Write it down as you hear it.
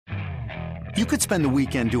You could spend the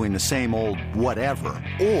weekend doing the same old whatever,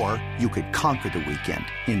 or you could conquer the weekend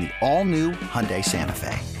in the all-new Hyundai Santa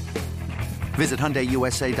Fe. Visit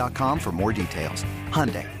HyundaiUSA.com for more details.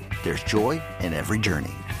 Hyundai, there's joy in every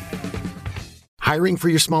journey. Hiring for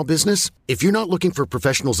your small business? If you're not looking for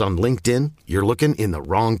professionals on LinkedIn, you're looking in the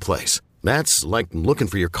wrong place. That's like looking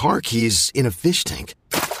for your car keys in a fish tank.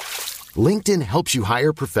 LinkedIn helps you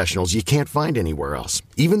hire professionals you can't find anywhere else,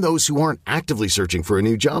 even those who aren't actively searching for a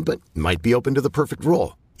new job but might be open to the perfect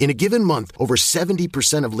role. In a given month, over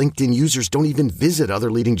 70% of LinkedIn users don't even visit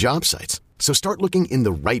other leading job sites. So start looking in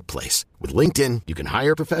the right place. With LinkedIn, you can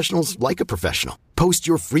hire professionals like a professional. Post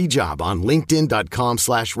your free job on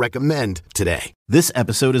linkedin.com/recommend today. This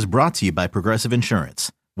episode is brought to you by Progressive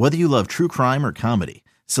Insurance. Whether you love true crime or comedy,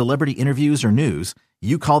 celebrity interviews or news,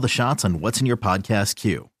 you call the shots on what's in your podcast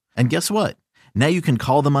queue. And guess what? Now you can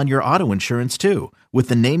call them on your auto insurance too with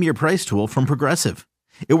the Name Your Price tool from Progressive.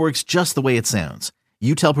 It works just the way it sounds.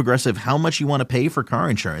 You tell Progressive how much you want to pay for car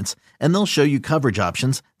insurance, and they'll show you coverage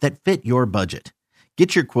options that fit your budget.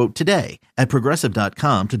 Get your quote today at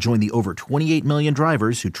Progressive.com to join the over 28 million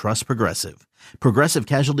drivers who trust Progressive. Progressive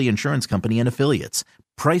Casualty Insurance Company and Affiliates.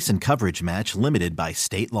 Price and coverage match limited by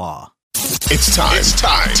state law. It's time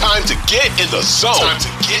to get in the zone. Time to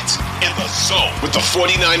get in the zone with the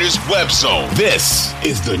 49ers web zone. This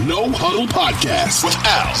is the No Huddle Podcast with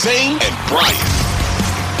Al, Zane, and Brian.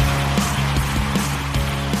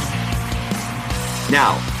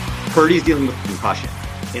 Now, Purdy's dealing with concussion.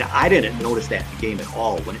 And I didn't notice that in the game at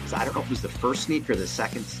all when it was, I don't know if it was the first sneak or the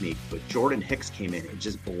second sneak, but Jordan Hicks came in and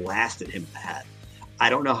just blasted him in the head. I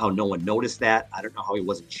don't know how no one noticed that. I don't know how he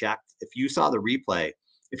wasn't checked. If you saw the replay,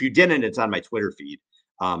 if you didn't, it's on my Twitter feed.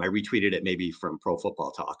 I retweeted it maybe from Pro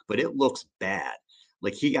Football Talk, but it looks bad.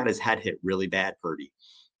 Like he got his head hit really bad, Purdy.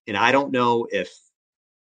 And I don't know if,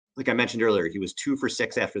 like I mentioned earlier, he was 2 for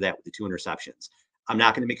 6 after that with the 2 interceptions. I'm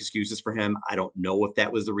not going to make excuses for him. I don't know if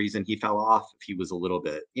that was the reason he fell off, if he was a little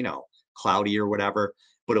bit, cloudy or whatever,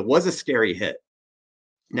 but it was a scary hit.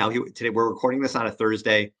 Now, today we're recording this on a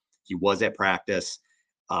Thursday. He was at practice.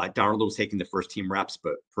 Darnold was taking the first team reps,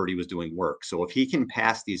 but Purdy was doing work. So if he can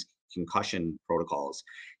pass these concussion protocols,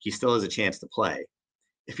 he still has a chance to play.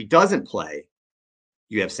 If he doesn't play,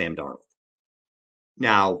 you have Sam Darnold.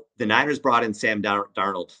 Now, the Niners brought in Sam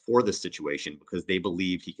Darnold for this situation because they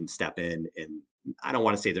believe he can step in, and I don't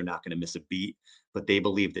want to say they're not going to miss a beat, but they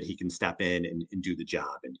believe that he can step in and do the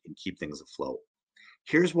job and keep things afloat.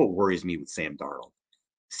 Here's what worries me with Sam Darnold.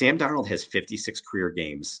 Sam Darnold has 56 career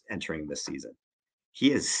games entering this season. He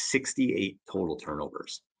has 68 total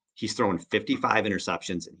turnovers. He's thrown 55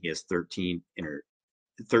 interceptions and he has 13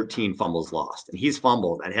 fumbles lost. And he's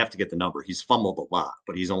fumbled. I'd have to get the number. He's fumbled a lot,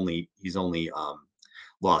 but he's only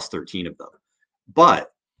lost 13 of them.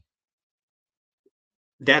 But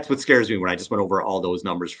that's what scares me when I just went over all those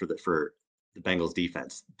numbers for the Bengals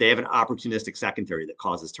defense. They have an opportunistic secondary that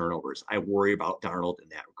causes turnovers. I worry about Darnold in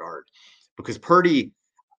that regard because Purdy,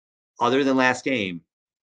 other than last game,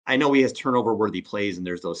 I know he has turnover-worthy plays and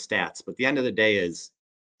there's those stats, but the end of the day is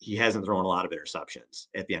he hasn't thrown a lot of interceptions.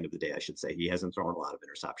 At the end of the day, I should say, he hasn't thrown a lot of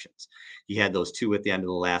interceptions. He had those 2 at the end of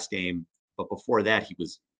the last game, but before that, he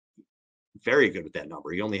was very good with that number.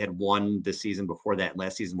 He only had 1 this season. Before that,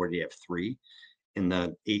 last season, where did he have 3 in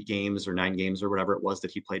the 8 games or 9 games or whatever it was that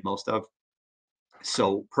he played most of?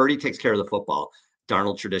 So Purdy takes care of the football.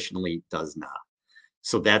 Darnold traditionally does not.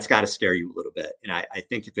 So that's got to scare you a little bit. And I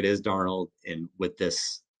think if it is Darnold and with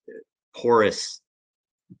this porous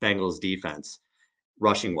Bengals defense,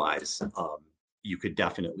 rushing wise, you could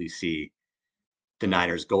definitely see the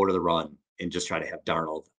Niners go to the run and just try to have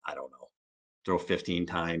Darnold, I don't know, throw 15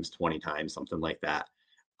 times, 20 times, something like that.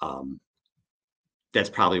 That's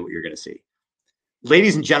probably what you're going to see.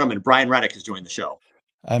 Ladies and gentlemen, Brian Reddick has joined the show.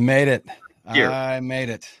 I made it. Here. I made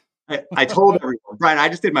it. I told everyone, Brian, I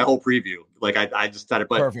just did my whole preview. Like I just said it,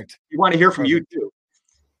 but Perfect. We want to hear from you too.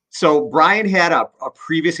 So Brian had a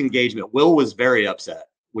previous engagement. Will was very upset,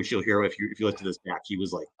 which you'll hear if you listen to this back. He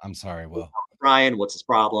was like, I'm sorry, Will. Brian, what's his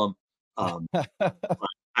problem?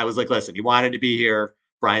 I was like, listen, he wanted to be here.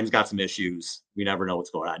 Brian's got some issues. We never know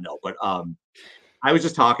what's going on. No, but I was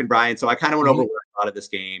just talking, Brian. So I kind of went over what I thought of this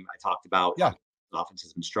game. I talked about the offense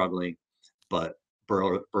has been struggling, but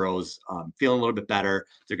Burrow's feeling a little bit better.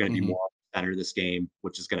 They're going to be more center this game,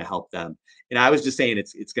 which is going to help them. And I was just saying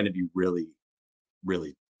it's going to be really,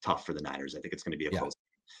 really tough for the Niners. I think it's going to be a close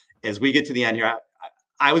game. As we get to the end here,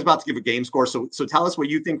 I was about to give a game score. So tell us what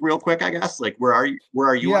you think real quick, I guess. Like, where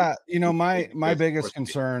are you? Yeah. My biggest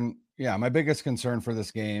concern. Yeah. My biggest concern for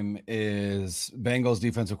this game is Bengals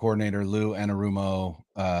defensive coordinator, Lou Anarumo,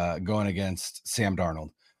 going against Sam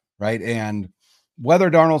Darnold. Right. And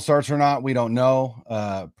Whether Darnold starts or not, we don't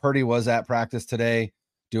know. Purdy was at practice today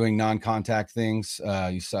doing non-contact things.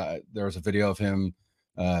 You saw there was a video of him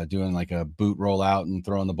doing like a boot rollout and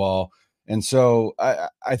throwing the ball. And so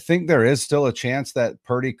I think there is still a chance that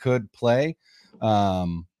Purdy could play.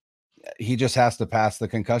 He just has to pass the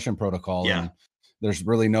concussion protocol. Yeah. And there's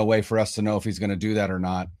really no way for us to know if he's going to do that or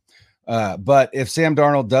not. But if Sam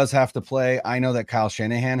Darnold does have to play, I know that Kyle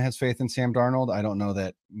Shanahan has faith in Sam Darnold. I don't know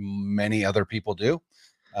that many other people do.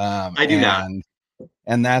 I do not.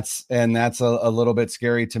 And that's a little bit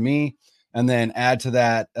scary to me. And then add to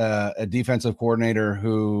that a defensive coordinator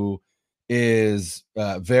who is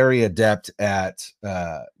very adept at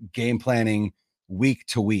game planning week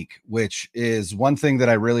to week, which is one thing that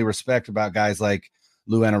I really respect about guys like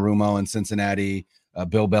Lou Anarumo in Cincinnati,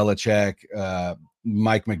 Bill Belichick,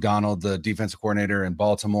 Mike McDonald, the defensive coordinator in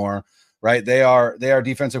Baltimore, right? They are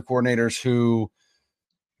defensive coordinators who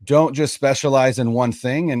don't just specialize in one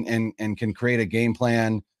thing and can create a game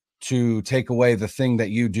plan to take away the thing that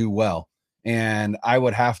you do well. And I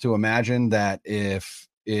would have to imagine that if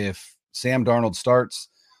Sam Darnold starts,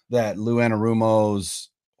 that Lou Anarumo's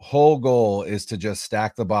whole goal is to just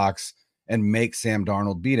stack the box and make Sam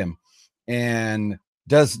Darnold beat him. And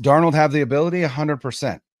does Darnold have the ability?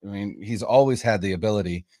 100%. I mean, he's always had the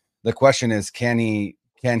ability. The question is, can he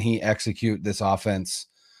execute this offense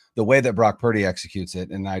the way that Brock Purdy executes it?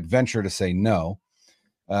 And I'd venture to say no.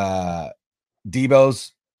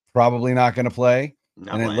 Debo's probably not going to play.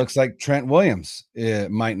 It looks like Trent Williams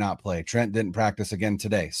might not play. Trent didn't practice again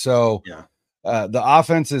today. So the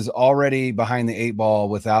offense is already behind the 8 ball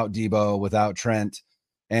without Debo, without Trent.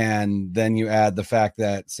 And then you add the fact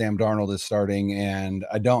that Sam Darnold is starting, and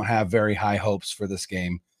I don't have very high hopes for this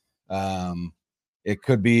game. It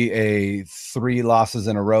could be a 3 losses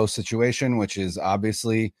in a row situation, which is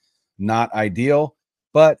obviously not ideal.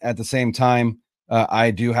 But at the same time,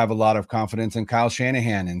 I do have a lot of confidence in Kyle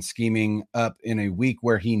Shanahan and scheming up in a week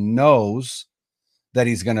where he knows that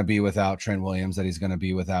he's going to be without Trent Williams, that he's going to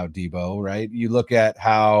be without Debo, right? You look at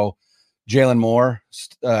how Jalen Moore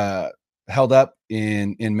held up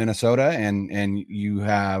in Minnesota, and you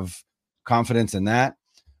have confidence in that.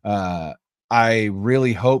 I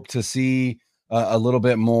really hope to see a little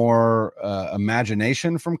bit more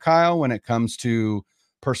imagination from Kyle when it comes to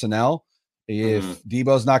personnel. If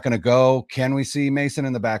Debo's not going to go, can we see Mason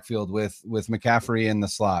in the backfield with McCaffrey in the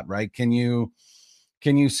slot, right? Can you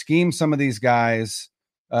scheme some of these guys?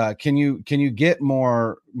 Can you get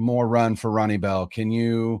more run for Ronnie Bell? Can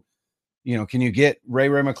you get Ray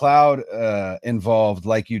McLeod involved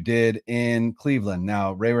like you did in Cleveland?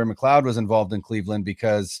 Now, Ray McLeod was involved in Cleveland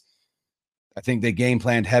because I think they game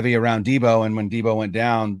planned heavy around Debo, and when Debo went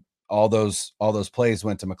down, all those plays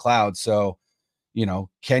went to McLeod. So,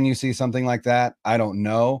 can you see something like that? I don't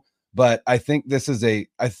know, but I think this is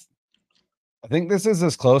I think this is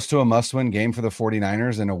as close to a must-win game for the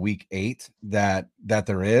 49ers in a week 8 that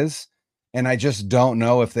there is. And I just don't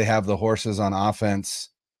know if they have the horses on offense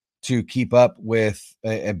to keep up with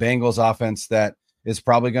a Bengals offense that is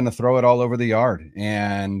probably going to throw it all over the yard.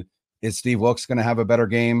 And is Steve Wilkes going to have a better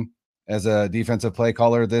game as a defensive play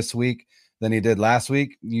caller this week than he did last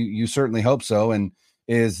week? You certainly hope so. And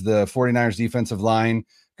is the 49ers defensive line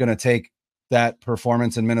going to take that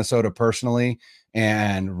performance in Minnesota personally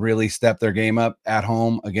and really step their game up at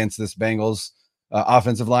home against this Bengals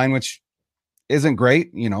offensive line, which isn't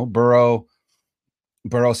great? Burrow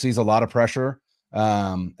sees a lot of pressure.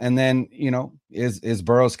 And then, is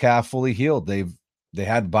Burrow's calf fully healed? They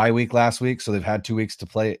had bye week last week, so they've had 2 weeks to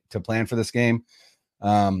plan for this game.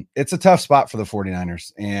 It's a tough spot for the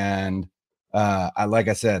 49ers. And like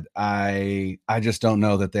I said, I just don't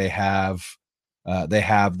know that they have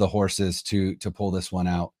the horses to pull this one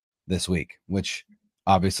out this week, which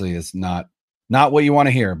obviously is not what you want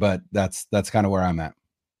to hear, but that's kind of where I'm at.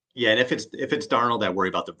 Yeah, and if it's Darnold, I worry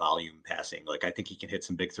about the volume passing. Like, I think he can hit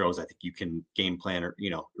some big throws. I think you can game plan or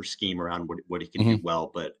scheme around what he can do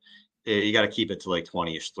well, but you got to keep it to like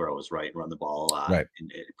 20-ish throws, right? Run the ball a lot, right?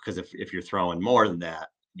 Because if you're throwing more than that,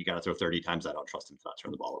 you got to throw 30 times. I don't trust him to not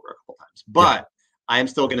turn the ball over a couple times. But I am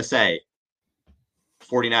still going to say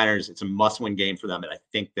 49ers, it's a must-win game for them, and I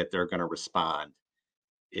think that they're going to respond.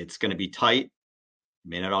 It's going to be tight. It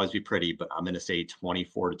may not always be pretty, but I'm going to say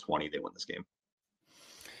 24-20 they win this game.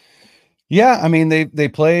 Yeah, I mean they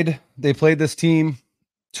played this team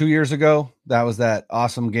 2 years ago. That was that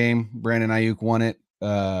awesome game. Brandon Ayuk won it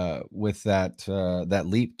with that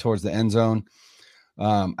leap towards the end zone.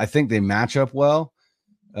 I think they match up well.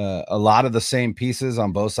 A lot of the same pieces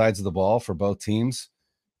on both sides of the ball for both teams.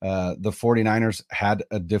 The 49ers had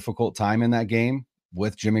a difficult time in that game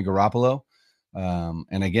with Jimmy Garoppolo.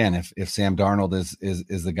 And again, if Sam Darnold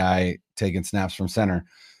is the guy taking snaps from center,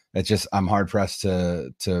 it's just, I'm hard pressed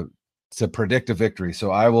to predict a victory.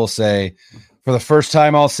 So I will say, for the first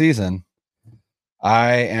time all season,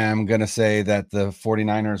 I am going to say that the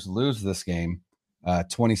 49ers lose this game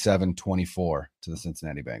 27-24 to the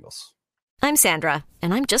Cincinnati Bengals. I'm Sandra,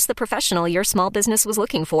 and I'm just the professional your small business was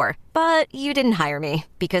looking for. But you didn't hire me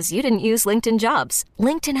because you didn't use LinkedIn Jobs.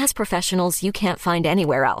 LinkedIn has professionals you can't find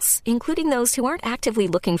anywhere else, including those who aren't actively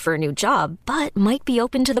looking for a new job, but might be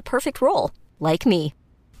open to the perfect role, like me.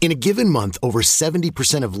 In a given month, over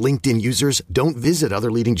 70% of LinkedIn users don't visit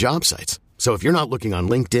other leading job sites. So if you're not looking on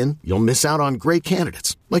LinkedIn, you'll miss out on great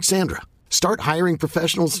candidates like Sandra. Start hiring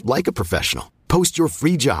professionals like a professional. Post your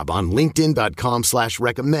free job on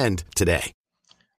linkedin.com/recommend today.